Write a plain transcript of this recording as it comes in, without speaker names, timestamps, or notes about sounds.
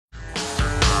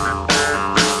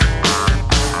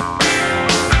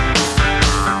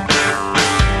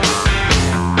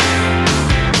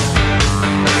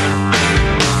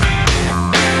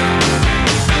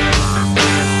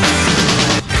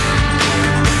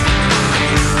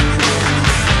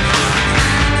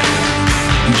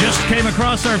Just came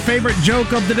across our favorite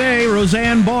joke of the day.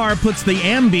 Roseanne Barr puts the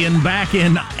Ambien back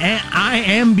in I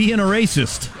Am Being a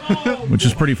Racist, which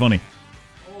is pretty funny.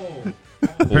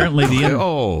 Apparently,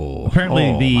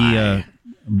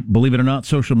 believe it or not,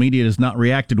 social media has not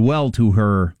reacted well to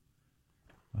her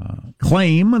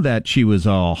claim that she was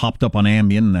hopped up on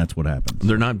Ambien, and that's what happened.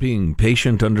 They're not being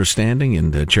patient, understanding,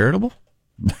 and charitable?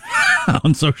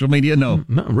 On social media? No.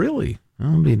 Not really.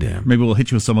 I'll be damned. Maybe we'll hit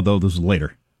you with some of those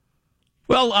later.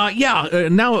 Well,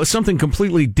 now something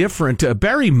completely different.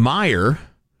 Barry Meyer,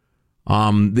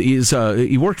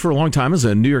 he worked for a long time as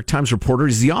a New York Times reporter.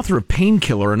 He's the author of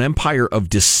Painkiller, An Empire of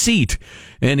Deceit.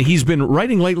 And he's been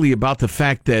writing lately about the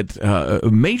fact that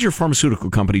major pharmaceutical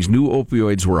companies knew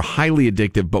opioids were highly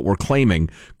addictive, but were claiming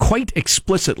quite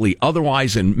explicitly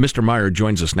otherwise. And Mr. Meyer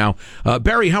joins us now.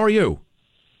 Barry, how are you?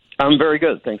 I'm very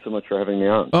good. Thanks so much for having me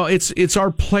on. Oh, it's our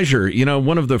pleasure. You know,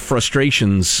 one of the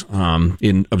frustrations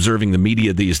in observing the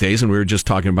media these days, and we were just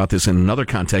talking about this in another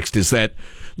context, is that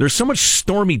there's so much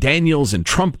Stormy Daniels and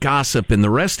Trump gossip and the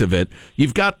rest of it.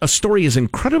 You've got a story as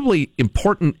incredibly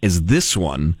important as this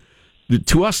one,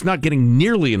 to us not getting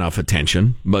nearly enough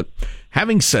attention. But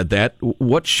having said that,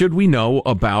 what should we know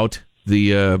about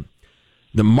the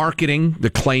marketing,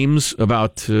 the claims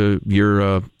about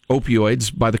your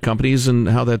opioids by the companies and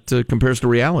how that compares to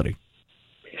reality?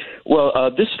 Well,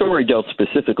 this story dealt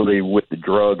specifically with the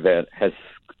drug that has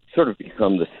sort of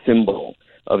become the symbol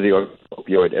of the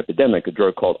opioid epidemic, a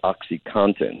drug called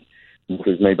OxyContin, which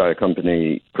was made by a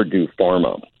company, Purdue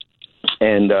Pharma.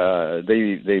 And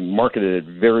they marketed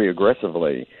it very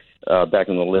aggressively back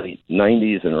in the late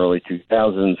 90s and early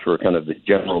 2000s for kind of the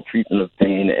general treatment of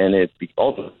pain, and it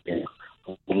also became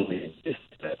totally at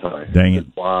that time. Dang it.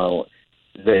 While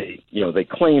they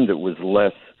claimed it was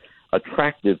less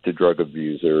attractive to drug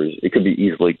abusers, it could be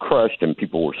easily crushed, and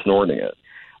people were snorting it.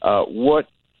 What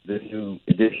the new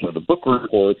edition of the book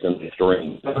reports and the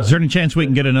historian... Is there any chance we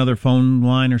can get another phone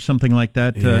line or something like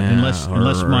that? Unless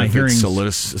my hearing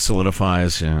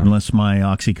solidifies. Yeah. Unless my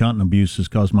OxyContin abuse has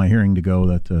caused my hearing to go,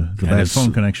 that's a bad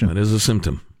phone connection. That is a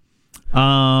symptom.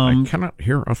 I cannot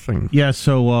hear a thing. Yeah,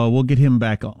 so we'll get him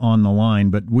back on the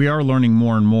line. But we are learning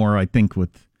more and more, I think,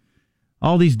 with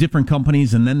all these different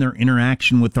companies and then their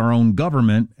interaction with our own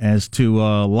government as to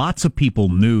lots of people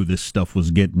knew this stuff was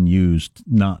getting used,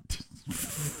 not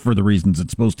for the reasons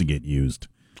it's supposed to get used.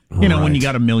 You know, when you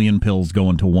got 1 million pills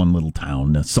going to one little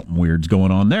town, something weird's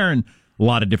going on there, and a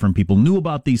lot of different people knew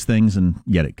about these things, and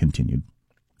yet it continued.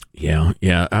 Yeah.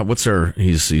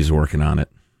 He's working on it.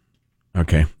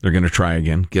 Okay, they're going to try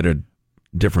again, get a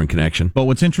different connection. But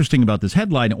what's interesting about this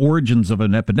headline, Origins of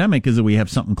an Epidemic, is that we have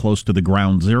something close to the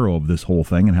ground zero of this whole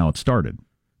thing and how it started.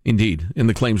 Indeed. And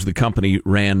the claims the company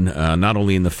ran not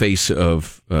only in the face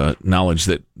of knowledge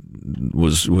that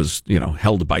was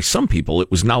held by some people, it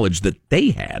was knowledge that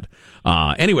they had.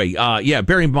 Anyway,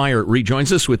 Barry Meyer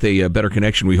rejoins us with a better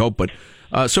connection, we hope. But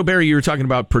so, Barry, you were talking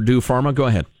about Purdue Pharma. Go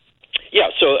ahead. Yeah,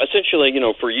 so essentially,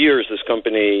 for years, this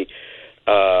company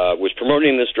was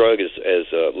promoting this drug as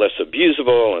less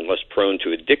abusable and less prone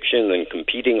to addiction than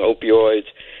competing opioids.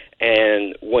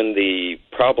 And when the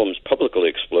problems publicly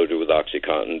exploded with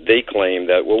OxyContin, they claimed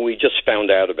that, we just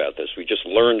found out about this. We just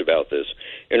learned about this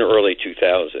in early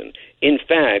 2000. In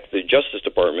fact, the Justice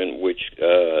Department, which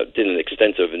did an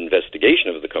extensive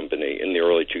investigation of the company in the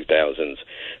early 2000s,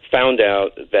 found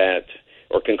out that,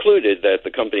 or concluded that the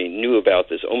company knew about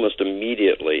this almost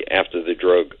immediately after the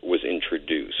drug was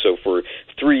introduced. So for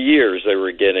 3 years, they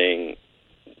were getting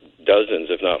dozens,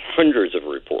 if not hundreds of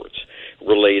reports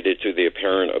related to the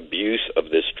apparent abuse of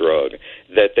this drug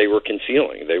that they were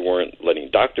concealing. They weren't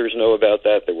letting doctors know about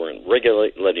that. They weren't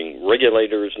letting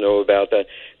regulators know about that.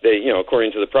 They,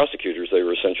 according to the prosecutors, they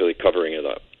were essentially covering it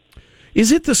up.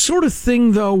 Is it the sort of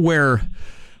thing, though, where,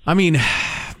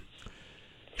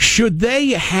 should they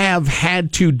have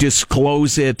had to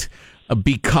disclose it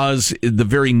because the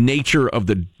very nature of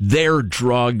their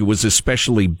drug was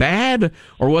especially bad?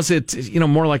 Or was it,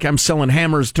 more like I'm selling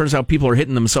hammers, turns out people are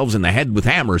hitting themselves in the head with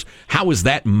hammers? How is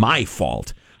that my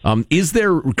fault? Is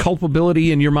there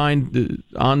culpability in your mind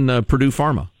on Purdue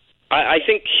Pharma? I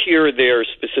think here there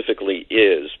specifically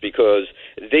is, because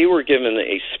they were given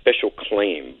a special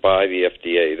claim by the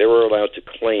FDA. They were allowed to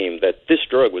claim that this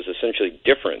drug was essentially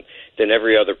different than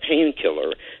every other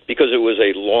painkiller because it was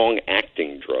a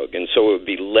long-acting drug, and so it would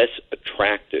be less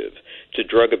attractive to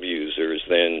drug abusers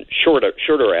than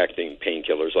shorter-acting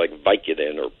painkillers like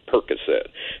Vicodin or Percocet.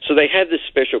 So they had this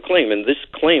special claim, and this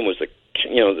claim was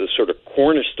the sort of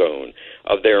cornerstone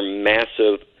of their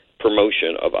massive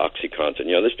promotion of OxyContin.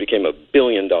 This became a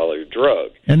billion-dollar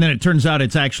drug. And then it turns out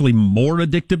it's actually more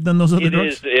addictive than those other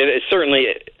drugs? It is certainly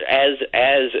as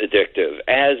addictive,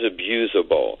 as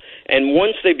abusable. And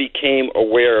once they became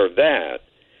aware of that,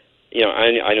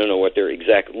 I don't know what their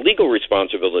exact legal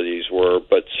responsibilities were,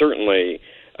 but certainly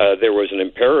there was an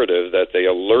imperative that they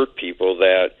alert people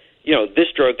that, this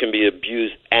drug can be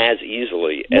abused as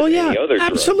easily as any other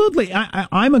drug. Absolutely.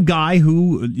 I'm a guy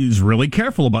who is really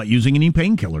careful about using any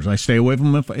painkillers. I stay away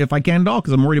from them if I can at all,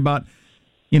 because I'm worried about,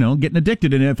 getting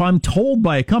addicted. And if I'm told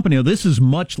by a company, this is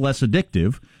much less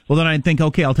addictive, well, then I think,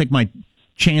 okay, I'll take my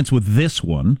chance with this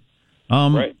one.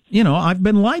 Right. I've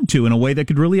been lied to in a way that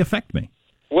could really affect me.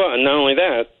 Well, and not only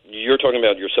that, you're talking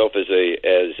about yourself as a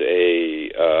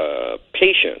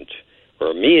patient,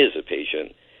 or me as a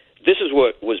patient. This is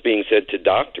what was being said to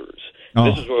doctors.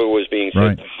 This is what was being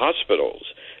said to hospitals.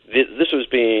 This was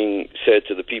being said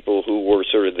to the people who were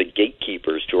sort of the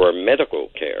gatekeepers to our medical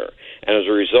care. And as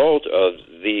a result of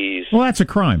these... Well, that's a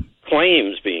crime.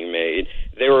 ...claims being made,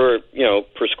 they were,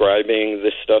 prescribing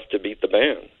this stuff to beat the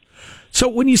band. So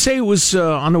when you say it was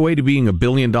on the way to being $1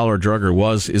 billion drug,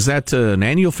 is that an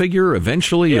annual figure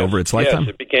eventually over its lifetime?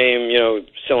 Yes, it became,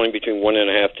 selling between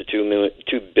 $1.5 to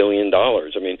 $2 billion. I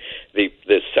mean,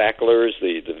 the Sacklers,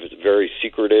 the very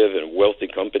secretive and wealthy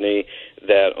company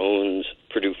that owns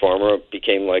Purdue Pharma,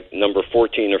 became like number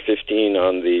 14 or 15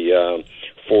 on the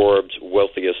Forbes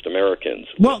wealthiest Americans.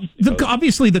 Well,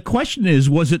 obviously the question is,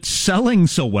 was it selling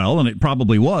so well? And it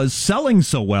probably was selling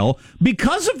so well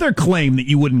because of their claim that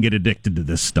you wouldn't get addicted to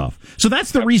this stuff. So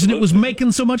that's the reason it was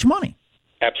making so much money.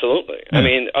 Absolutely. Yeah. I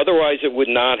mean, otherwise it would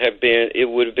not have been, it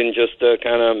would have been just a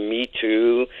kind of Me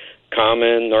Too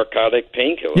common narcotic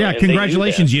painkiller. Yeah,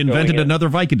 congratulations. You invented another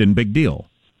Vicodin. Big deal.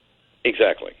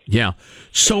 Exactly. Yeah.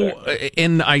 So,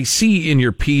 and I see in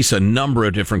your piece a number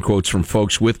of different quotes from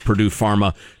folks with Purdue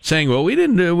Pharma saying, well,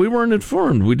 we weren't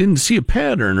informed. We didn't see a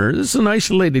pattern, or this is an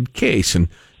isolated case. And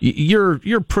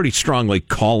you're pretty strongly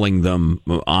calling them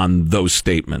on those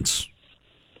statements.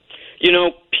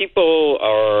 People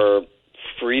are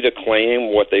free to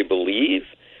claim what they believe.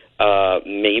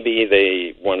 Maybe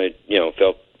they wanted,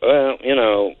 felt,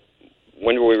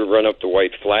 when do we run up the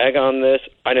white flag on this?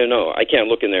 I don't know. I can't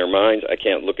look in their minds. I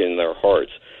can't look in their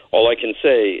hearts. All I can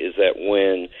say is that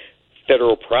when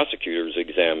federal prosecutors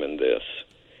examined this,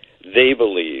 they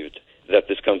believed that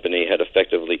this company had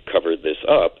effectively covered this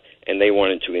up, and they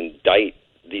wanted to indict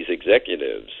these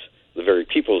executives, the very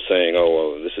people saying,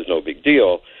 this is no big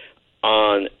deal,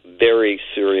 on very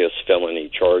serious felony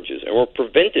charges, and were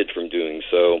prevented from doing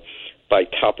so by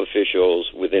top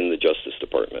officials within the Justice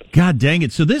Department. God dang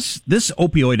it. So this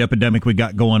opioid epidemic we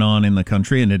got going on in the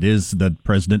country, and it is, the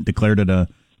president declared it a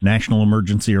national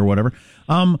emergency or whatever.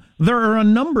 There are a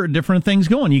number of different things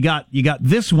going. You got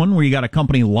this one where you got a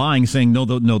company lying, saying, no,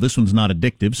 this one's not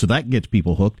addictive, so that gets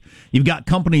people hooked. You've got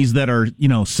companies that are,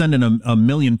 sending a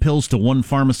million pills to one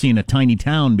pharmacy in a tiny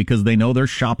town because they know they're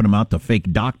shopping them out to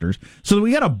fake doctors. So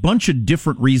we got a bunch of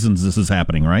different reasons this is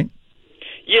happening, right?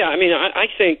 Yeah, I mean, I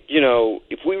think,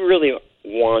 if we really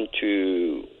want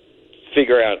to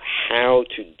figure out how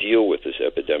to deal with this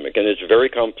epidemic, and it's very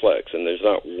complex, and there's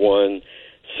not one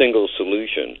single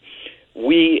solution,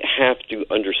 we have to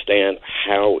understand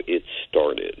how it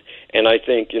started. And I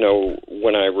think,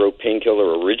 when I wrote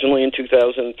Painkiller originally in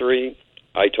 2003,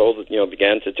 I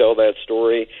began to tell that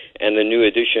story, and the new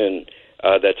edition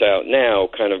that's out now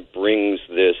kind of brings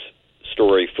this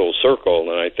story full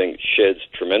circle, and I think sheds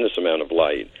tremendous amount of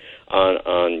light on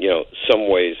some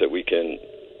ways that we can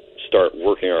start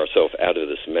working ourselves out of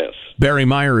this mess. Barry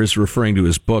Meyer is referring to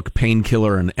his book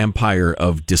Painkiller: An Empire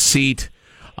of Deceit.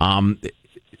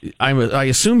 I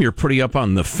assume you're pretty up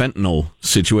on the fentanyl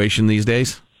situation these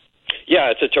days?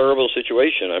 Yeah, it's a terrible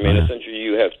situation. I mean, essentially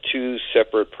you have two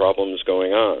separate problems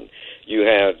going on. You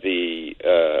have the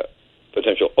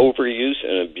potential overuse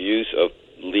and abuse of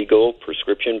legal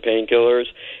prescription painkillers,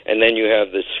 and then you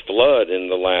have this flood in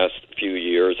the last few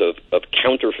years of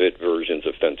counterfeit versions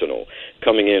of fentanyl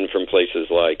coming in from places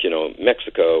like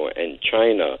Mexico and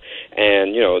China,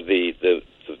 and the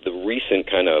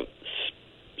recent kind of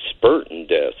spurt in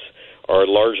deaths are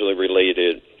largely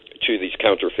related to these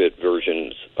counterfeit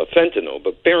versions of fentanyl.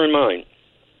 But bear in mind,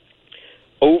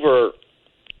 over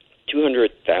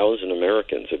 200,000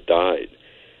 Americans have died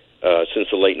since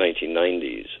the late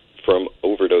 1990s from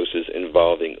overdoses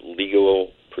involving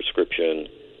legal prescription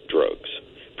drugs,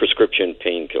 prescription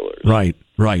painkillers. Right.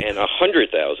 And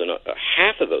 100,000,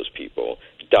 half of those people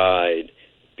died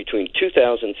between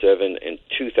 2007 and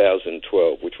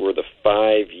 2012, which were the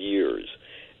 5 years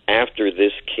after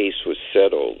this case was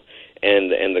settled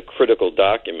and the critical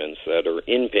documents that are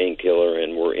in Painkiller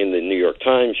and were in the New York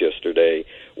Times yesterday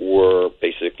were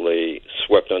basically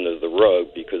swept under the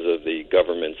rug because of the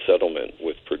government settlement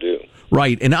with Purdue.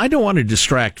 Right, and I don't want to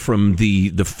distract from the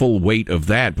full weight of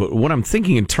that, but what I'm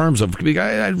thinking in terms of,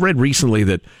 I read recently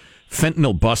that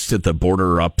fentanyl busts at the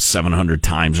border up 700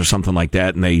 times or something like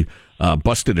that, and they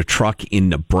busted a truck in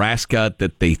Nebraska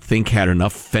that they think had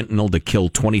enough fentanyl to kill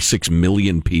 26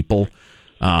 million people.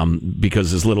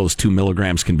 Because as little as 2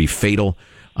 milligrams can be fatal.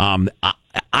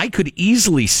 I could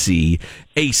easily see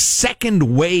a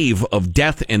second wave of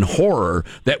death and horror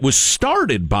that was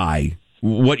started by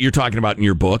what you're talking about in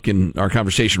your book and our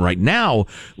conversation right now,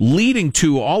 leading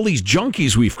to all these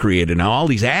junkies we've created now, all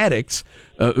these addicts,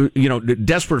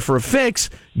 desperate for a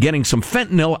fix, getting some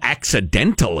fentanyl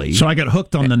accidentally. So I got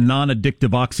hooked on the non-addictive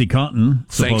OxyContin,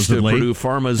 thanks supposedly. to Purdue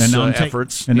Pharma's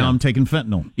efforts. And now I'm taking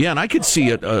fentanyl. Yeah, and I could see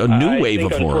a new wave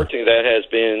of horror. Unfortunately, that has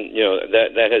been,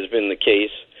 that has been the case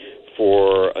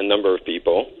for a number of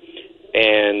people.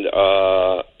 And,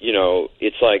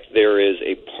 it's like there is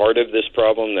a part of this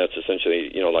problem that's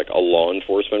essentially, like a law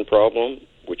enforcement problem,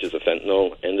 which is the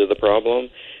fentanyl end of the problem.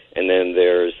 And then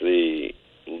there's the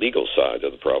legal side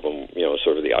of the problem,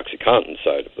 sort of the OxyContin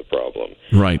side of the problem.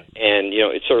 Right. And,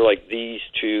 it's sort of like these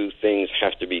two things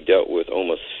have to be dealt with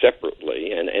almost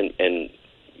separately. And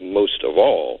most of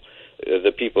all,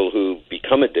 the people who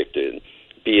become addicted,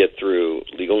 be it through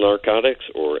legal narcotics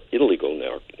or illegal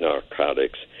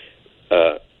narcotics,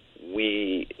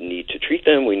 we need to treat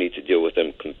them. We need to deal with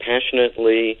them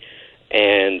compassionately.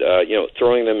 And,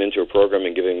 throwing them into a program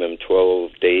and giving them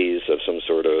 12 days of some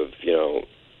sort of,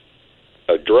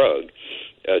 a drug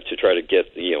to try to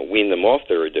get, wean them off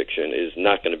their addiction is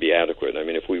not going to be adequate. I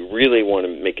mean, if we really want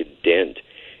to make a dent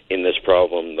in this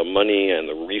problem, the money and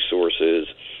the resources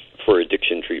for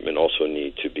addiction treatment also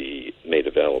need to be made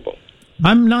available.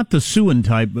 I'm not the suing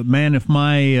type, but man, if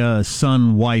my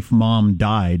son, wife, mom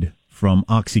died from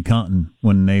OxyContin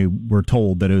when they were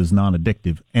told that it was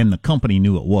non-addictive and the company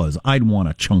knew it was, I'd want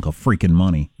a chunk of freaking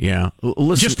money. Yeah.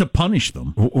 Listen, just to punish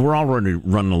them. We're already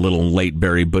running a little late,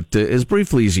 Barry, but as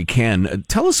briefly as you can,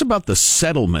 tell us about the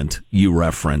settlement you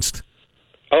referenced.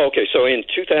 Oh, okay. So in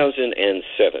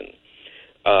 2007,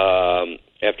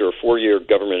 after a 4-year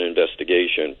government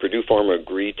investigation, Purdue Pharma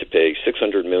agreed to pay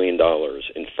 $600 million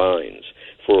in fines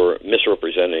for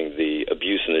misrepresenting the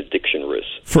abuse and addiction risks.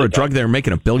 For a drug they're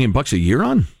making $1 billion a year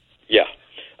on? Yeah.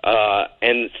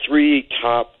 And 3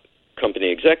 top company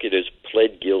executives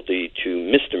pled guilty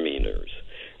to misdemeanors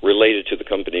related to the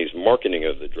company's marketing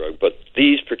of the drug, but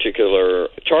these particular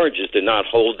charges did not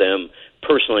hold them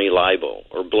personally liable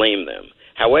or blame them.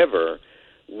 However,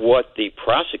 what the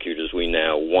prosecutors we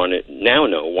now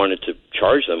know wanted to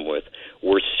charge them with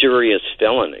were serious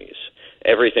felonies,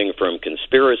 everything from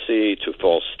conspiracy to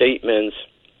false statements.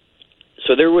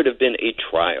 So there would have been a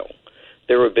trial.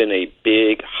 There would have been a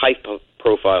big,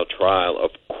 high-profile trial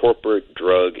of corporate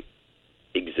drug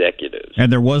executives.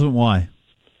 And there wasn't. Why?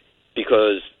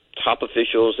 Because top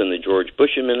officials in the George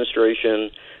Bush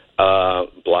administration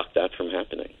blocked that from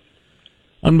happening.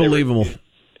 Unbelievable.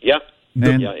 Yeah.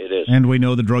 And, yeah, it is. And we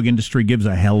know the drug industry gives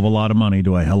a hell of a lot of money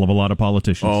to a hell of a lot of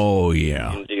politicians. Oh,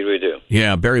 yeah. Indeed we do.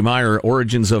 Yeah, Barry Meyer,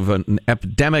 Origins of an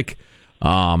Epidemic.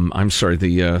 I'm sorry,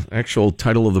 the actual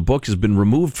title of the book has been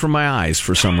removed from my eyes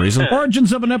for some reason.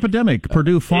 Origins of an Epidemic.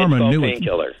 Purdue Pharma knew it.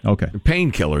 Painkiller. Okay.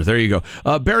 Painkiller. There you go.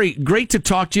 Barry, great to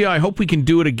talk to you. I hope we can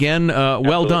do it again.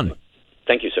 Well done.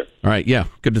 Thank you, sir. All right, yeah,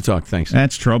 good to talk. Thanks.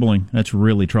 That's troubling. That's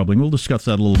really troubling. We'll discuss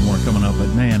that a little more coming up, but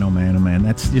man, oh man,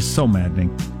 that's just so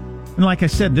maddening. And like I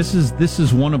said, this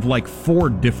is one of like 4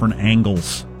 different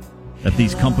angles that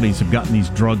these companies have gotten these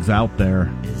drugs out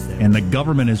there, and the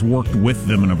government has worked with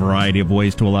them in a variety of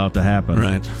ways to allow it to happen.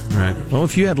 Right. Well,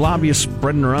 if you had lobbyists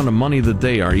spreading around the money that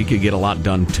they are, you could get a lot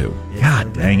done, too.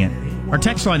 God dang it. Our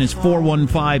text line is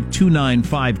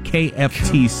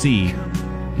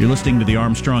 415-295-KFTC. You're listening to the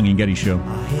Armstrong and Getty Show.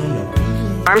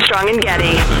 Armstrong and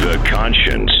Getty. The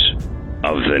conscience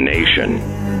of the nation.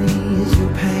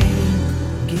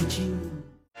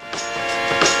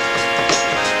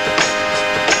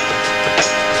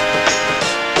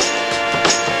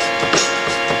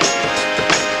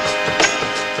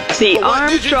 The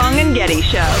Armstrong and Getty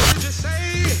Show.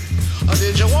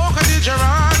 Did you walk or did you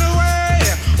run away?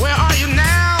 Where are you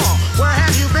now? Where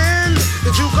have you been?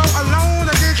 Did you go alone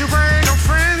or did you bring a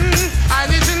friend? I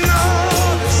need to know.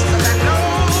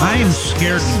 I am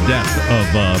scared to death of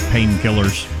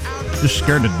painkillers. Just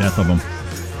scared to death of them.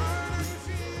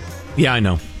 Yeah, I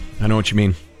know what you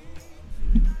mean.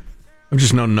 I've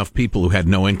just known enough people who had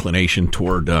no inclination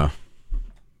toward, the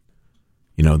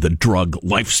drug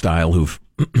lifestyle who've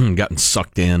gotten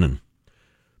sucked in and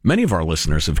Many of our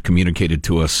listeners have communicated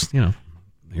to us,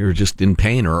 they're just in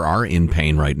pain or are in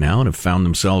pain right now and have found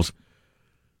themselves,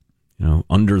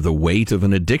 under the weight of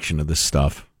an addiction to this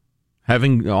stuff,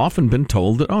 having often been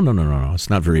told that, no, it's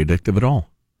not very addictive at all.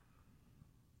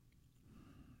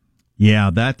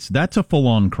 Yeah, that's a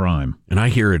full-on crime. And I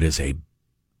hear it is a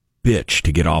bitch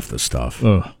to get off the stuff.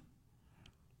 Ugh.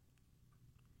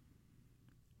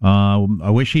 I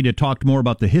wish he'd have talked more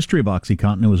about the history of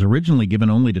OxyContin. It was originally given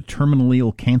only to terminally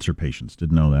ill cancer patients.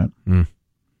 Didn't know that.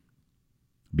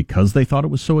 Because they thought it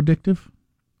was so addictive?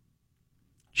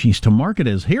 Jeez, to market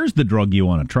as, here's the drug you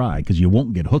want to try, because you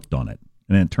won't get hooked on it.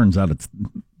 And then it turns out it's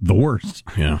the worst.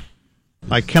 Yeah.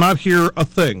 I cannot hear a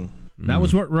thing. That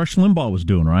was what Rush Limbaugh was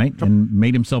doing, right? And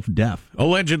made himself deaf.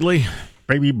 Allegedly.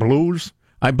 Baby blues.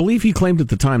 I believe he claimed at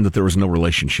the time that there was no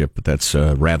relationship, but that's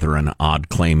rather an odd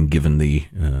claim given the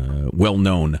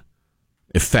well-known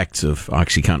effects of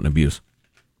OxyContin abuse.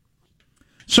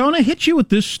 So I'm going to hit you with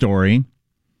this story.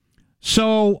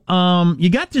 So you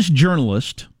got this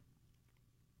journalist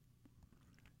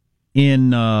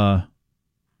who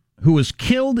was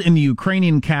killed in the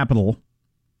Ukrainian capital.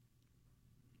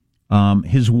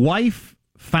 His wife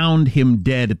found him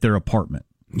dead at their apartment.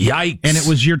 Yikes. And it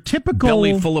was your typical...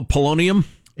 Belly full of polonium?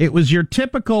 It was your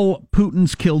typical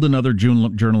Putin's killed another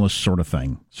journalist sort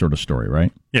of story,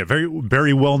 right? Yeah, very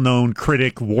very well-known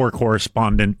critic, war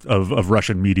correspondent of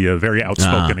Russian media, very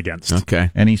outspoken against. Okay.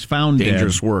 And he's found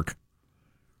dangerous dead. Work.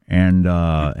 And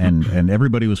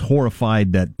everybody was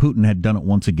horrified that Putin had done it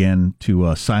once again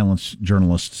to silence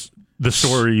journalists. The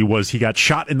story was he got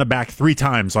shot in the back 3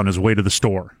 times on his way to the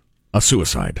store. A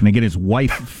suicide. And again, his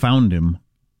wife found him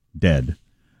dead.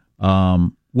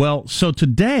 Well, so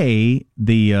today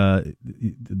the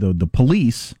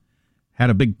police had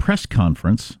a big press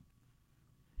conference,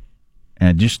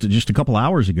 and just a couple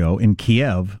hours ago in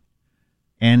Kiev,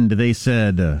 and they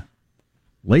said,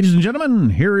 "Ladies and gentlemen,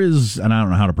 here is," and I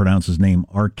don't know how to pronounce his name,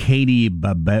 Arkady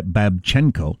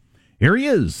Babchenko. Here he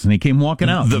is, and he came walking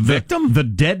out. The victim, the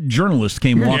dead journalist,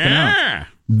 came walking out.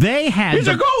 They had he's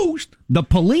a ghost. The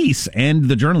police and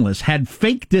the journalist had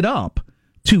faked it up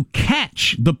to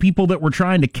catch the people that were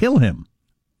trying to kill him.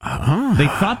 They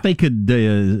thought they could,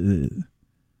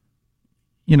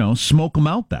 smoke him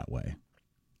out that way.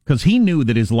 Because he knew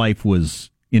that his life was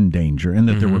in danger and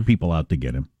that there were people out to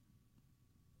get him.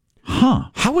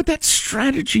 How would that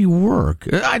strategy work?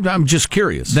 I'm just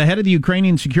curious. The head of the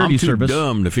Ukrainian Security Service,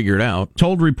 dumb to figure it out,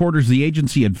 told reporters the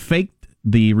agency had faked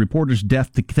the reporter's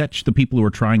death to catch the people who were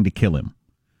trying to kill him.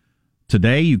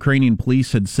 Today, Ukrainian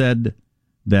police had said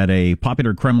that a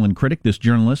popular Kremlin critic, this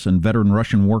journalist and veteran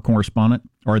Russian war correspondent,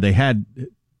 or they had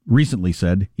recently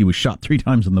said he was shot 3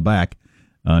 times in the back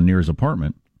near his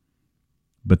apartment.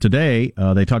 But today,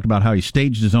 they talked about how he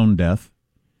staged his own death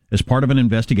as part of an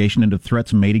investigation into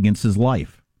threats made against his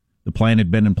life. The plan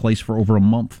had been in place for over a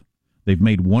month. They've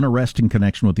made 1 arrest in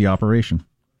connection with the operation.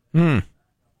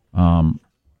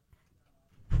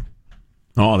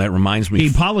 Oh, that reminds me. He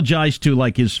apologized to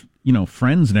his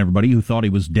friends and everybody who thought he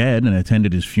was dead and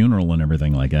attended his funeral and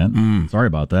everything like that. Sorry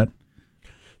about that.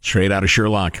 Straight out of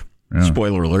Sherlock. Yeah.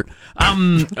 Spoiler alert.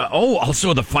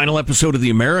 Also the final episode of The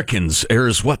Americans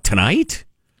airs tonight?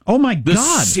 Oh my God. The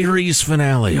series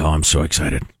finale. Oh, I'm so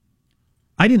excited.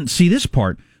 I didn't see this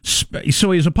part.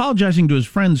 So he was apologizing to his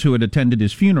friends who had attended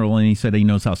his funeral, and he said he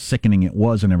knows how sickening it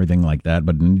was and everything like that,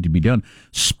 but it needed to be done.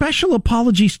 Special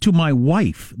apologies to my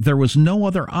wife. There was no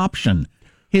other option.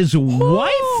 His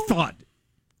wife thought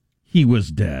he was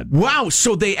dead. Wow,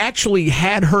 so they actually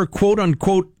had her,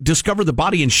 quote-unquote, discover the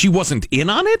body, and she wasn't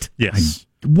in on it? Yes.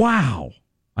 Wow.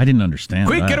 I didn't understand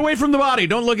Quick, that. get away from the body.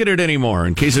 Don't look at it anymore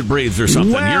in case it breathes or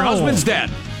something. Well, your husband's dead.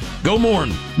 Go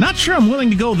mourn. Not sure I'm willing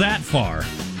to go that far.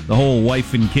 The whole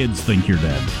wife and kids think you're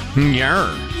dead.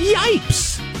 Yarr.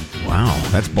 Yipes. Wow,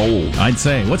 that's bold. I'd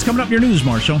say. What's coming up in your news,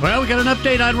 Marshall? Well, we got an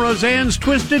update on Roseanne's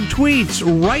twisted tweets.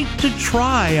 Right to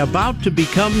try about to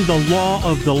become the law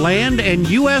of the land, and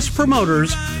U.S.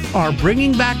 promoters are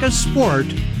bringing back a sport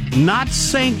not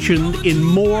sanctioned in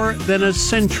more than a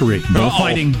century.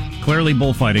 Bullfighting. Clearly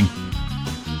bullfighting.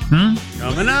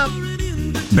 Coming up.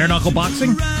 Bare knuckle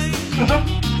boxing?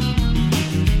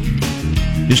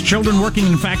 Is children working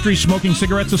in factories smoking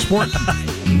cigarettes a sport?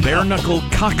 Bare knuckle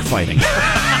cockfighting.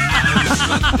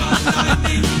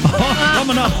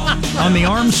 Coming up on the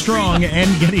Armstrong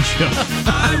and Getty Show.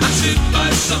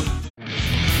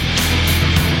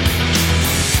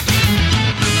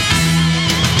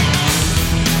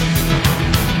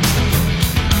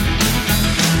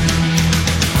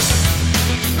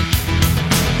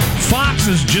 Fox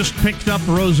has just picked up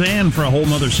Roseanne for a whole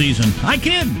nother season. I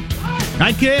kid.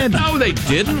 I kid. No, they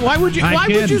didn't. Why would you? Why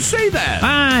would you say that?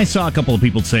 I saw a couple of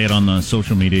people say it on the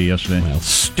social media yesterday. Well,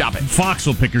 stop it. Fox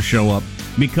will pick your show up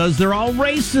because they're all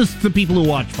racist, the people who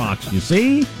watch Fox, you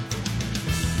see?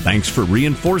 Thanks for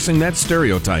reinforcing that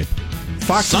stereotype.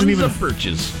 Fox isn't even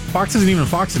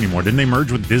Fox anymore. Didn't they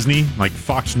merge with Disney? Like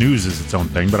Fox News is its own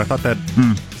thing, but I thought that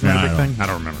isn't that a big thing? I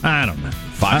don't remember. I don't know.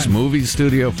 Fox Movies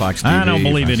Studio, Fox TV. I don't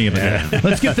believe any of it.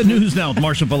 Let's get the news now with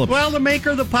Marshall Phillips. Well, the maker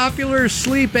of the popular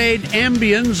sleep aid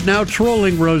Ambien's now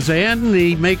trolling Roseanne.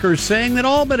 The maker saying that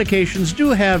all medications do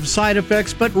have side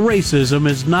effects, but racism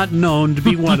is not known to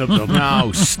be one of them.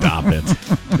 No, stop it.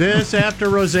 This after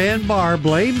Roseanne Barr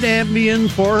blamed Ambien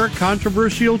for her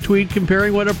controversial tweet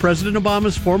comparing one of President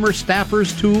Obama's former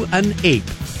staffers to an ape.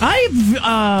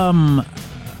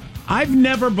 I've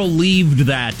never believed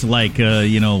that,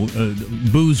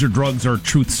 booze or drugs are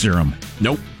truth serum.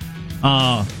 Nope.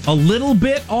 A little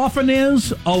bit often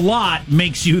is. A lot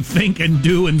makes you think and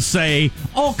do and say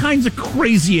all kinds of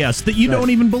crazy ass that you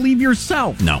don't even believe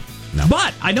yourself. No.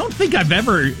 But I don't think I've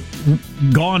ever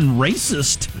gone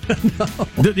racist. No.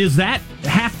 Does that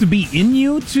have to be in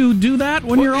you to do that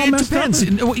when you're all messed up? It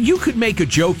depends. You could make a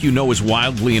joke you know is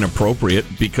wildly inappropriate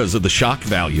because of the shock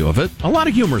value of it. A lot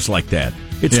of humor's like that.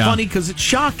 It's funny because it's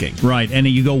shocking. Right, and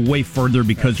you go way further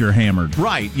because you're hammered.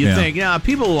 Right, you think,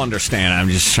 people will understand I'm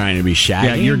just trying to be shocking.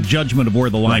 Yeah, your judgment of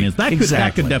where the line is. That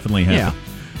could definitely happen.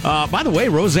 Yeah. By the way,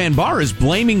 Roseanne Barr is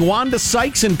blaming Wanda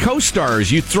Sykes and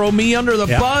co-stars. You throw me under the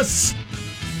bus.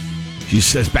 She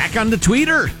says, back on the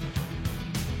tweeter.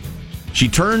 She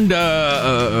turned,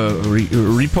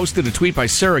 reposted a tweet by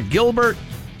Sarah Gilbert.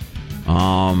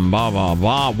 Blah, blah,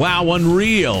 blah. Wow,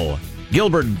 unreal.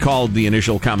 Gilbert called the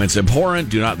initial comments abhorrent,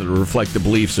 do not reflect the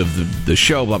beliefs of the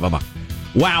show, blah, blah, blah.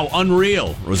 Wow,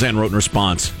 unreal, Roseanne wrote in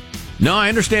response. No, I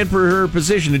understand her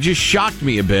position. It just shocked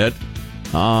me a bit.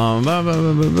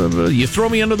 You throw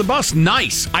me under the bus?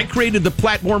 Nice. I created the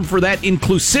platform for that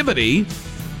inclusivity,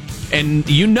 and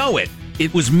you know it.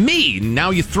 It was me.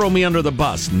 Now you throw me under the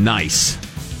bus. Nice.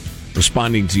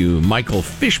 Responding to Michael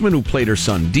Fishman, who played her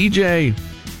son DJ.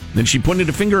 Then she pointed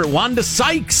a finger at Wanda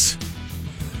Sykes.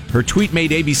 Her tweet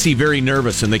made ABC very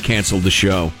nervous, and they canceled the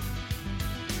show.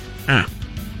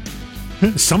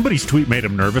 Somebody's tweet made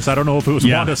him nervous. I don't know if it was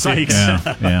Wanda Sykes.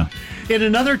 Yeah. In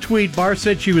another tweet, Barr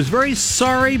said she was very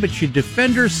sorry, but she'd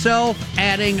defend herself,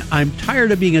 adding, I'm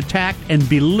tired of being attacked and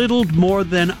belittled more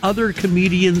than other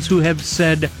comedians who have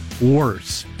said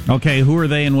worse. Okay, who are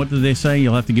they and what did they say?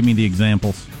 You'll have to give me the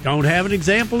examples. Don't have an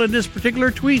example in this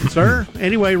particular tweet, sir.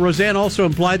 Anyway, Roseanne also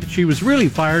implied that she was really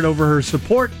fired over her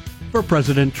support for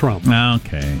President Trump.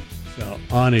 Okay. So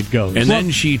on it goes. And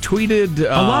then she tweeted...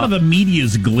 a lot of the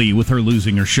media's glee with her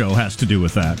losing her show has to do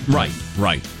with that. Right.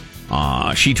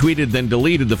 She tweeted, then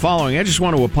deleted the following. I just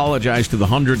want to apologize to the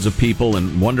hundreds of people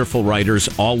and wonderful writers,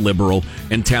 all liberal,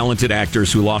 and talented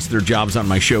actors who lost their jobs on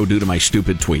my show due to my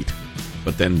stupid tweet.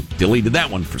 But then deleted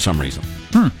that one for some reason.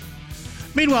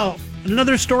 Meanwhile,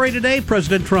 another story today,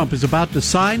 President Trump is about to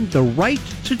sign the Right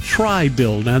to Try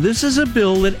bill. Now, this is a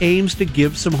bill that aims to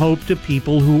give some hope to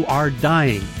people who are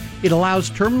dying. It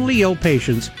allows terminally ill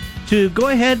patients to go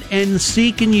ahead and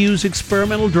seek and use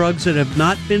experimental drugs that have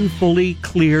not been fully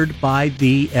cleared by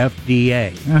the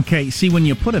FDA. Okay, see, when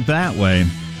you put it that way,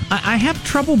 I have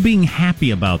trouble being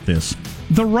happy about this.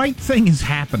 The right thing is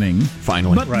happening.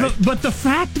 Finally. But the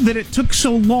fact that it took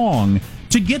so long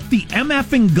to get the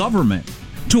MFing government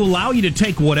to allow you to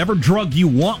take whatever drug you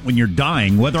want when you're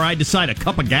dying, whether I decide a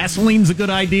cup of gasoline's a good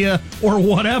idea or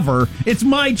whatever, it's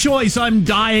my choice. I'm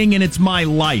dying and it's my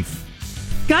life.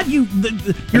 God,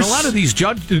 and a lot of these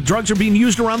drugs are being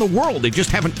used around the world. They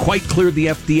just haven't quite cleared the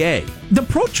FDA. The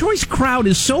pro-choice crowd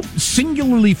is so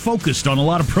singularly focused on a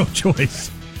lot of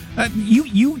pro-choice.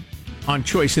 On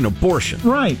choice in abortion.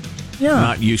 Right. Yeah.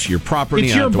 Not use your property,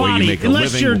 it's your the body. way you make a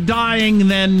Unless living. You're dying,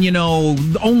 then,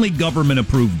 only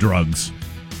government-approved drugs.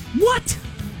 What?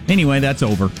 Anyway, that's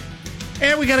over.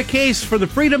 And we got a case for the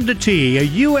freedom to tea. A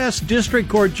U.S. District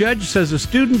Court judge says a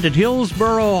student at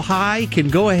Hillsborough High can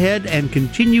go ahead and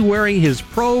continue wearing his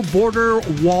pro-border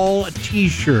wall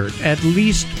T-shirt, at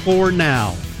least for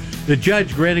now. The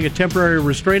judge granting a temporary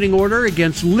restraining order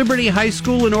against Liberty High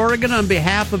School in Oregon on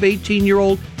behalf of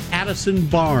 18-year-old Addison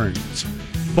Barnes.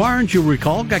 Barnes, you'll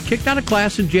recall, got kicked out of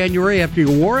class in January after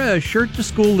he wore a shirt to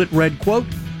school that read, quote,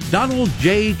 Donald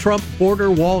J. Trump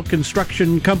Border Wall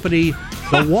Construction Company.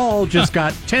 The wall just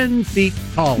got 10 feet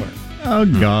taller. Oh,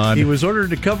 God. He was ordered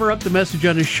to cover up the message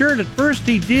on his shirt. At first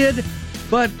he did,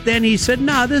 but then he said,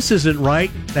 nah, this isn't right.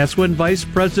 That's when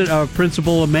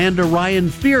Principal Amanda Ryan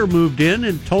Fear moved in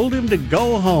and told him to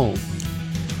go home.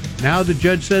 Now the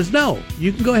judge says, no,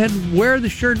 you can go ahead and wear the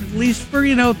shirt at least for,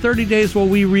 30 days while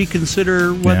we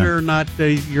reconsider whether or not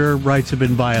your rights have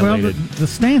been violated. Well, the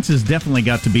stance has definitely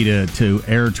got to be to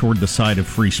err toward the side of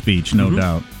free speech, no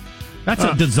doubt. That's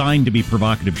a designed to be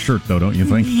provocative shirt, though, don't you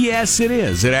think? Yes, it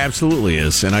is. It absolutely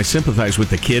is. And I sympathize with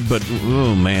the kid, but,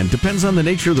 oh, man, depends on the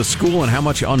nature of the school and how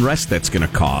much unrest that's going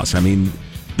to cause. I mean,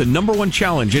 the number one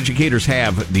challenge educators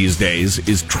have these days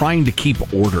is trying to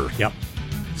keep order. Yep.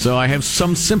 So I have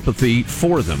some sympathy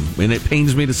for them, and it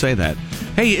pains me to say that.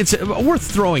 Hey, it's worth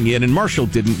throwing in, and Marshall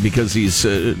didn't because he's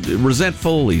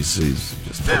resentful, he's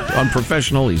just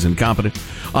unprofessional, he's incompetent.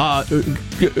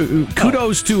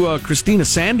 Kudos to Christina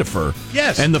Sandifer.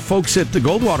 Yes. And the folks at the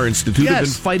Goldwater Institute have been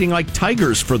fighting like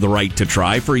tigers for the right to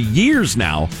try for years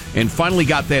now, and finally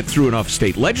got that through enough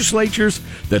state legislatures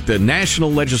that the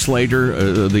national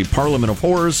legislator, the Parliament of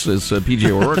Horrors, as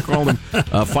P.J. O'Rourke called him,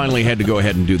 finally had to go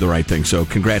ahead and do the right thing. So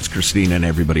congrats, Christina, and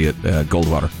everybody at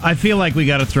Goldwater. I feel like we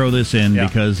got to throw this in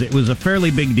because it was a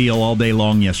fairly big deal all day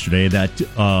long yesterday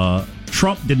that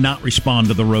Trump did not respond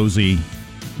to the Roseanne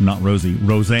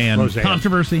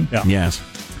controversy. Yeah. Yes.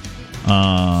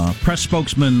 Press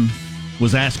spokesman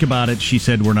was asked about it. She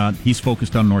said he's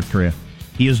focused on North Korea.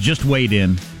 He has just weighed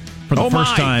in for the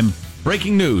first time.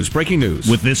 Breaking news.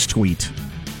 With this tweet.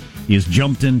 He has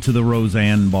jumped into the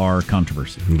Roseanne Barr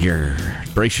controversy.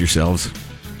 Grr. Brace yourselves.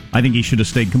 I think he should have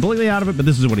stayed completely out of it, but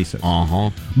this is what he said. Uh-huh.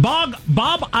 Bob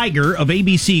Iger of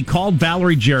ABC called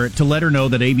Valerie Jarrett to let her know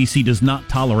that ABC does not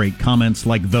tolerate comments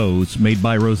like those made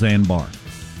by Roseanne Barr.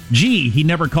 Gee, he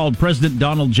never called President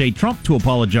Donald J. Trump to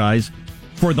apologize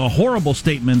for the horrible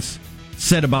statements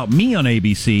said about me on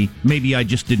ABC. Maybe I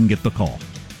just didn't get the call.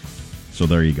 So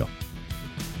there you go.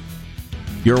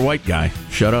 You're a white guy.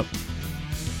 Shut up.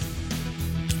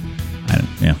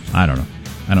 I don't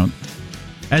know.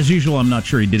 As usual, I'm not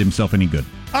sure he did himself any good.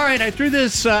 All right, I threw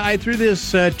this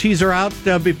teaser out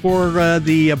before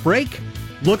the break.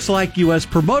 Looks like U.S.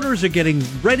 promoters are getting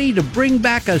ready to bring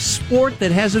back a sport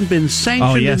that hasn't been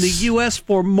sanctioned in the U.S.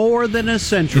 for more than a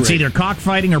century. It's either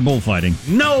cockfighting or bullfighting.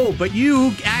 No, but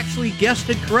you actually guessed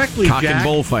it correctly, Cock Jack. and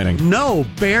bullfighting. No,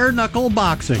 bare knuckle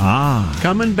boxing.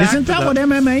 Coming back. Isn't that what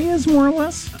MMA is, more or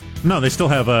less? No, they still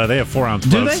have 4-ounce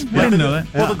gloves. Do they? I didn't know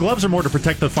that. Well, the gloves are more to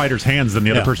protect the fighter's hands than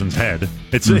the other person's head.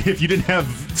 It's if you didn't have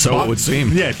it would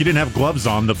seem. Yeah, if you didn't have gloves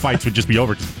on, the fights would just be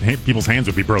over. People's hands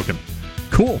would be broken.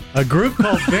 Cool. A group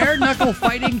called Bare Knuckle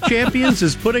Fighting Champions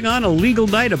is putting on a legal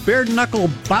night of bare knuckle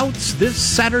bouts this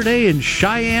Saturday in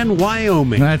Cheyenne,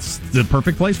 Wyoming. That's the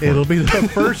perfect place for it. It'll be the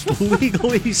first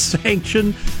legally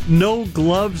sanctioned no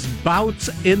gloves bouts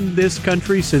in this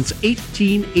country since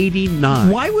 1889.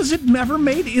 Why was it never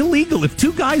made illegal? If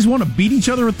two guys want to beat each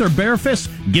other with their bare fists,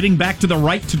 getting back to the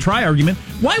right to try argument,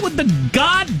 why would the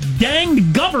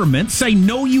god-danged government say,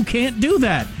 no, you can't do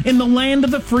that? In the land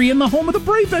of the free and the home of the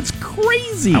brave, that's crazy.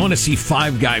 I want to see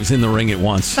 5 guys in the ring at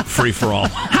once, free for all.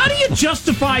 How do you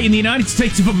justify in the United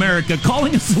States of America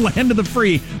calling us the land of the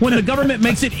free when the government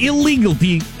makes it illegal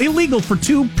for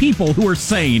two people who are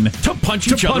sane to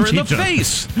punch each other in the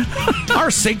face? Our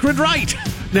sacred right.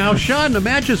 Now, Sean, the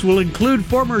matches will include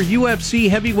former UFC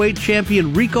heavyweight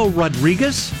champion Rico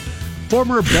Rodriguez,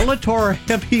 former Bellator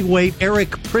heavyweight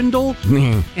Eric Prindle,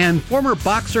 and former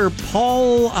boxer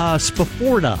Paul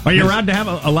Spaforda. Are you allowed to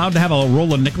have a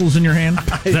roll of nickels in your hand?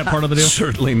 Is that part of the deal?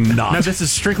 Certainly not. No, this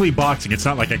is strictly boxing. It's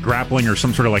not like a grappling or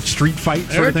some sort of like street fight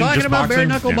sort of thing. They're talking just about boxing. bare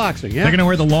knuckle boxing. Yeah. They're going to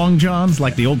wear the long johns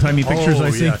like the old-timey pictures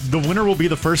I see? Yes. The winner will be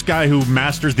the first guy who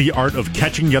masters the art of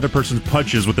catching the other person's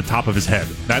punches with the top of his head.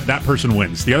 That person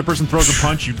wins. The other person throws a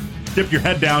punch, you dip your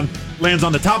head down, lands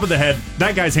on the top of the head.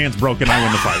 That guy's hand's broken. I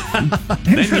win the fight.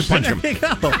 Then you punch him. There you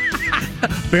go.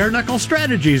 Bare knuckle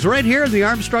strategies right here in the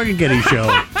Armstrong and Getty Show.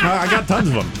 I got tons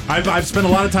of them. I've spent a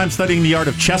lot of time studying the art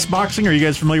of chess boxing. Are you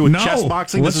guys familiar with chess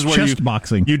boxing? This is where chess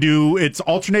boxing. You do, it's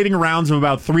alternating rounds of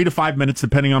about 3 to 5 minutes,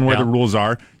 depending on where the rules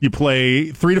are. You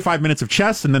play 3 to 5 minutes of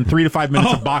chess and then 3 to 5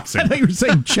 minutes of boxing. I thought you were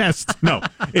saying chest. No,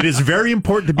 it is very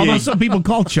important to be. Although some people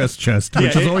call chest,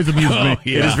 which has always amused me.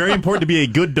 Yeah. It is very important to be a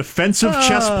good defensive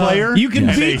chess player. You can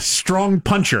and beat a strong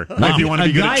puncher if you want to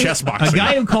be good at chess boxing. A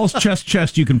guy who calls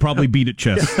chest, you can probably beat at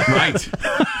chess. Right.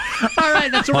 All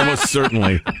right, that's a wrap. Almost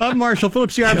certainly. I'm Marshall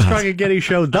Phillips, the Armstrong and Getty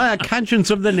Show, the conscience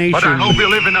of the nation. But I hope you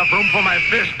leave enough room for my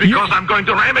fist because I'm going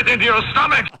to ram it into your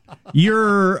stomach.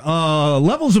 Your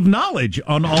levels of knowledge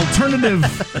on alternative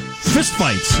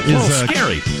fistfights is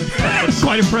scary.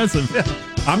 Quite impressive.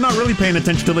 I'm not really paying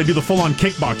attention till they do the full-on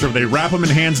kickboxer. They wrap them in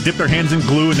hands, dip their hands in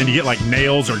glue, and then you get like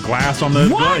nails or glass on the.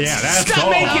 What? Yeah, that's Stop all.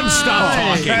 Make him stop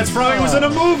talking. That's probably was in a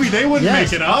movie. They wouldn't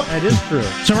make it up. That is true.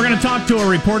 So we're going to talk to a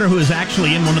reporter who is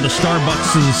actually in one of the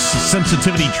Starbucks'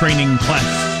 sensitivity training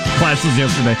classes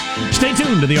yesterday. Stay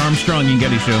tuned to the Armstrong and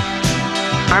Getty Show.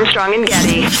 Armstrong and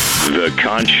Getty. The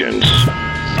conscience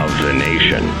of the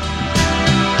nation.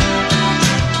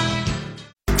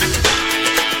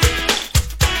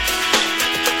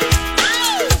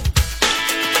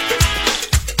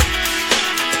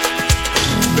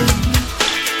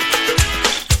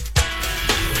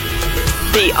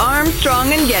 The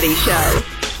Armstrong and Getty Show.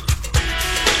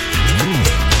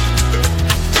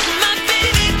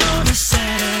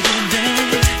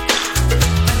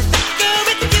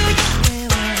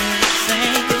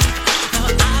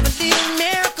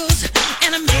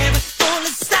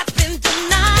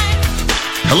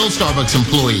 Hello, Starbucks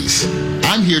employees.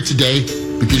 I'm here today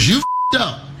because you f***ed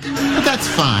up. But that's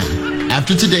fine.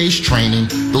 After today's training,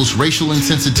 those racial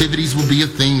insensitivities will be a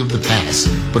thing of the past.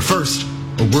 But first,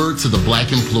 a word to the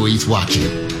black employees watching.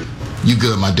 You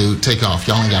good, my dude. Take off.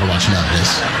 Y'all ain't got to watch none of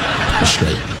this. We're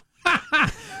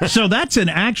straight. So that's an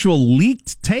actual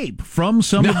leaked tape from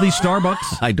some of the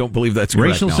Starbucks. I don't believe that's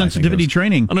correct. Racial sensitivity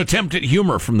training. An attempt at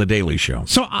humor from The Daily Show.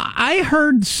 So I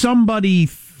heard somebody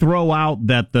throw out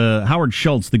that the Howard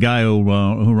Schultz, the guy who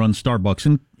runs Starbucks,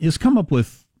 and has come up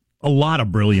with a lot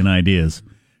of brilliant ideas.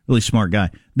 Really smart guy.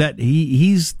 That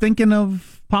he's thinking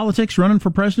of politics, running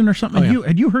for president or something. Oh, yeah.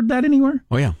 Had you heard that anywhere?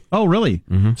 Oh, yeah. Oh, really?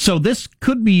 Mm-hmm. So this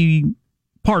could be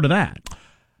part of that.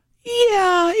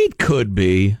 Yeah, it could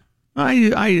be.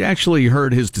 I actually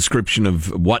heard his description of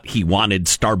what he wanted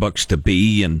Starbucks to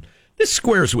be, and this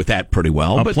squares with that pretty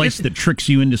well. A place that tricks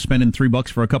you into spending $3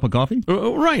 for a cup of coffee?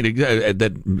 Right.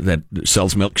 That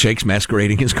sells milkshakes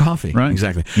masquerading as coffee. Right.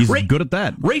 Exactly. He's good at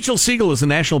that. Rachel Siegel is a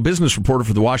national business reporter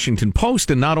for the Washington Post,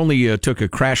 and not only took a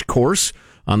crash course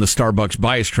on the Starbucks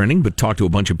bias training, but talked to a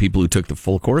bunch of people who took the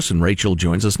full course, and Rachel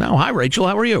joins us now. Hi, Rachel.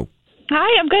 How are you?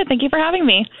 Hi, I'm good. Thank you for having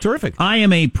me. Terrific. I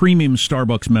am a premium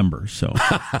Starbucks member, so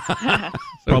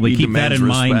probably keep that in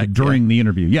mind during the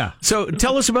interview. Yeah. So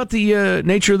tell us about the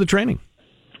nature of the training.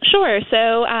 Sure.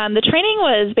 So the training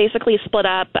was basically split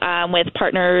up with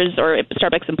partners, or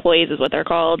Starbucks employees is what they're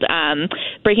called,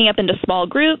 breaking up into small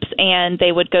groups, and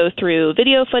they would go through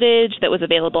video footage that was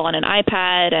available on an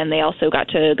iPad, and they also got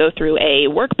to go through a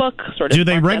workk sort of. Do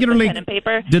they regularly pen and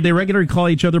paper. Did they regularly call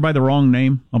each other by the wrong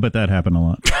name? I'll bet that happened a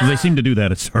lot. 'Cause they seem to do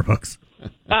that at Starbucks.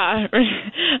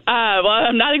 Well,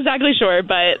 I'm not exactly sure,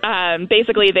 but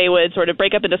basically they would sort of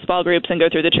break up into small groups and go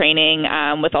through the training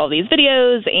with all these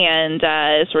videos and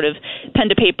sort of pen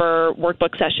to paper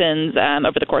workbook sessions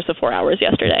over the course of 4 hours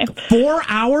yesterday. 4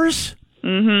 hours?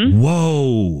 Mm-hmm.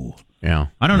 Whoa. Yeah.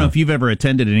 I don't know if you've ever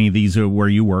attended any of these where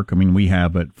you work. I mean, we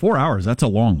have, but 4 hours, that's a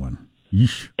long one.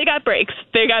 Yeesh. They got breaks,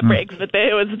 but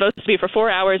it was supposed to be for 4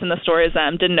 hours, and the stores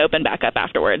didn't open back up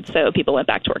afterwards, so people went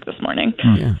back to work this morning.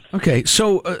 Yeah. Okay,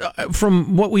 so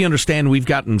from what we understand, we've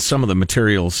gotten some of the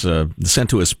materials sent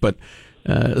to us, but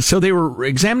so they were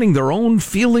examining their own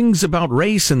feelings about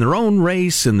race and their own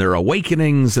race and their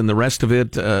awakenings and the rest of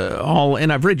it, all,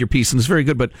 and I've read your piece, and it's very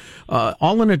good, but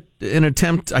all in an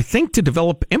attempt, I think, to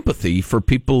develop empathy for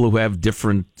people who have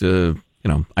different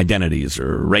identities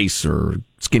or race or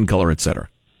skin color, etc.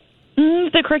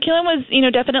 The curriculum was,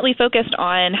 definitely focused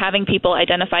on having people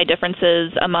identify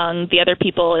differences among the other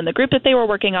people in the group that they were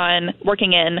working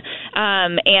in,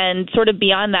 and sort of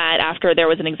beyond that, after there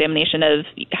was an examination of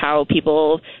how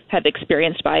people have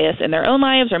experienced bias in their own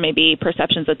lives or maybe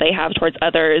perceptions that they have towards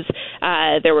others,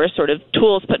 there were sort of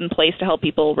tools put in place to help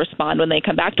people respond when they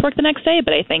come back to work the next day,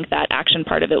 but I think that action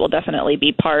part of it will definitely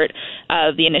be part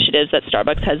of the initiatives that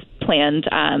Starbucks has planned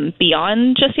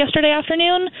beyond just yesterday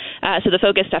afternoon. So the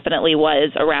focus definitely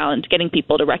was around getting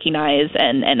people to recognize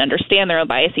and understand their own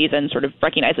biases and sort of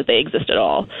recognize that they exist at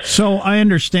all. So I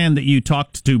understand that you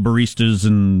talked to baristas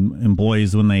and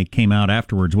employees when they came out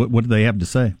afterwards. What did they have to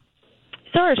say?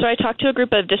 Sure. So I talked to a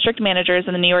group of district managers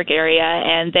in the New York area,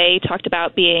 and they talked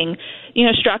about being,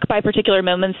 struck by particular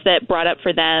moments that brought up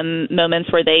for them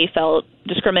moments where they felt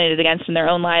discriminated against in their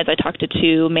own lives. I talked to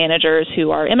two managers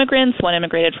who are immigrants. One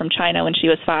immigrated from China when she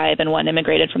was 5, and one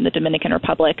immigrated from the Dominican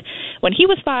Republic when he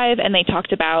was 5. And they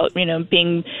talked about,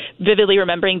 being vividly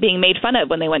remembering being made fun of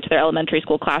when they went to their elementary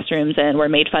school classrooms and were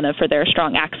made fun of for their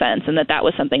strong accents, and that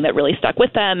was something that really stuck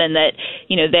with them, and that,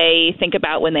 they think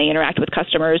about when they interact with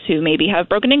customers who maybe have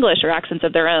broken English or accents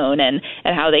of their own, and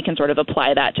how they can sort of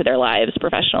apply that to their lives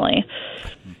professionally.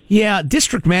 Yeah,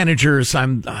 district managers. I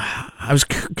was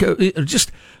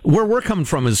just where we're coming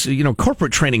from is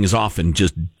corporate training is often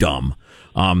just dumb.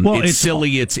 It's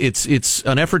silly. It's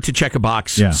an effort to check a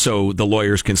box so the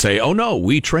lawyers can say, "Oh no,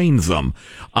 we trained them."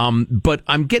 But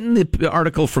I'm getting the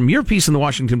article from your piece in the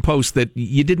Washington Post that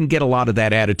you didn't get a lot of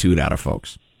that attitude out of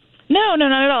folks. No,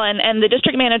 not at all. And the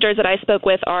district managers that I spoke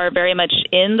with are very much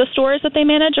in the stores that they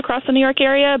manage across the New York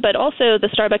area, but also the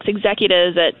Starbucks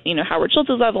executives at Howard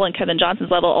Schultz's level and Kevin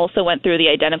Johnson's level also went through the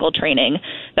identical training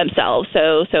themselves.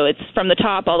 So it's from the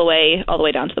top all the way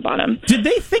down to the bottom. Did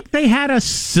they think they had a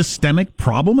systemic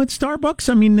problem at Starbucks?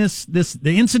 I mean,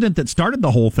 the incident that started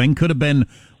the whole thing could have been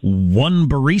one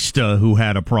barista who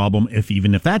had a problem,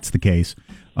 even if that's the case.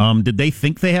 Did they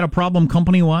think they had a problem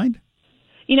company-wide?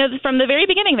 From the very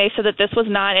beginning, they said that this was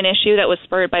not an issue that was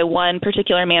spurred by one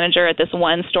particular manager at this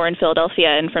one store in Philadelphia.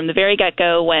 And from the very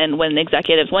get-go, when the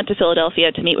executives went to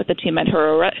Philadelphia to meet with the two men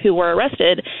who were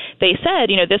arrested, they said,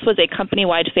 this was a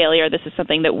company-wide failure. This is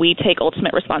something that we take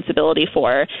ultimate responsibility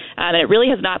for. And it really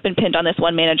has not been pinned on this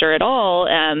one manager at all.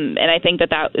 And I think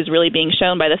that is really being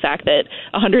shown by the fact that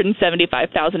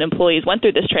 175,000 employees went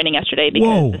through this training yesterday.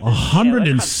 Whoa,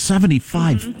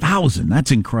 175,000.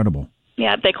 That's incredible.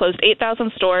 Yeah, they closed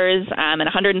 8,000 stores and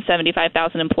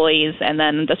 175,000 employees, and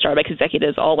then the Starbucks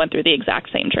executives all went through the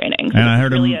exact same training. So and I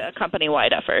heard really a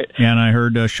company-wide effort. Yeah, and I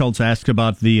heard Schultz asked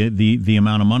about the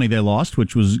amount of money they lost,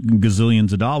 which was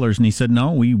gazillions of dollars, and he said,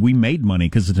 no, we made money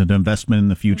because it's an investment in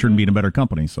the future and being a better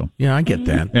company. So yeah, I get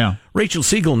that. Yeah. Rachel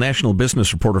Siegel, national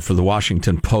business reporter for the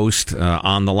Washington Post,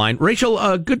 on the line.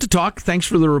 Rachel, good to talk. Thanks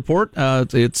for the report.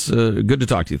 It's good to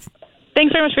talk to you.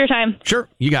 Thanks very much for your time. Sure,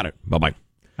 you got it. Bye-bye.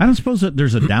 I don't suppose that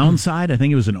there's a downside. I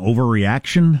think it was an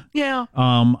overreaction. Yeah.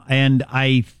 And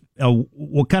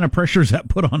what kind of pressure does that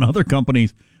put on other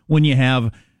companies when you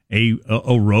have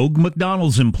a rogue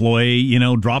McDonald's employee,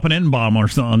 drop an N-bomb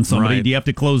on somebody? Right. Do you have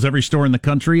to close every store in the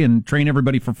country and train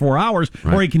everybody for 4 hours?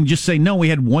 Right. Or you can just say, no, we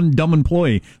had one dumb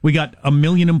employee. We got 1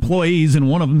 million employees and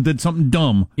one of them did something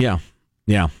dumb. Yeah.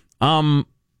 Yeah.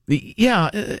 Yeah,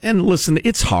 and listen,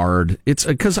 it's hard. It's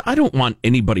because I don't want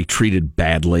anybody treated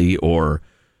badly or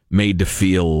made to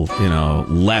feel,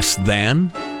 less than.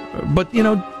 But,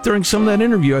 during some of that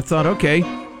interview, I thought, okay,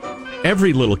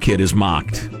 every little kid is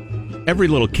mocked. Every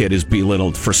little kid is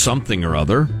belittled for something or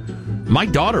other. My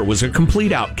daughter was a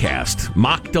complete outcast,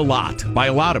 mocked a lot by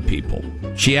a lot of people.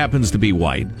 She happens to be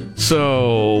white.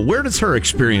 So where does her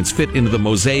experience fit into the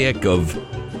mosaic of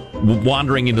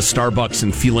wandering into Starbucks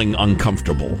and feeling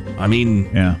uncomfortable? I mean...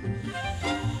 Yeah.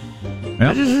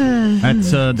 Yep.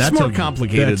 That's more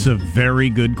complicated. That's a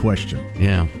very good question.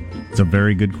 Yeah. It's a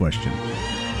very good question.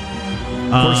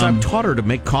 Of course, I've taught her to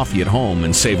make coffee at home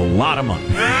and save a lot of money.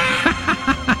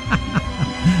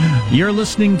 You're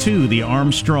listening to the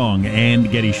Armstrong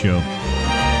and Getty Show.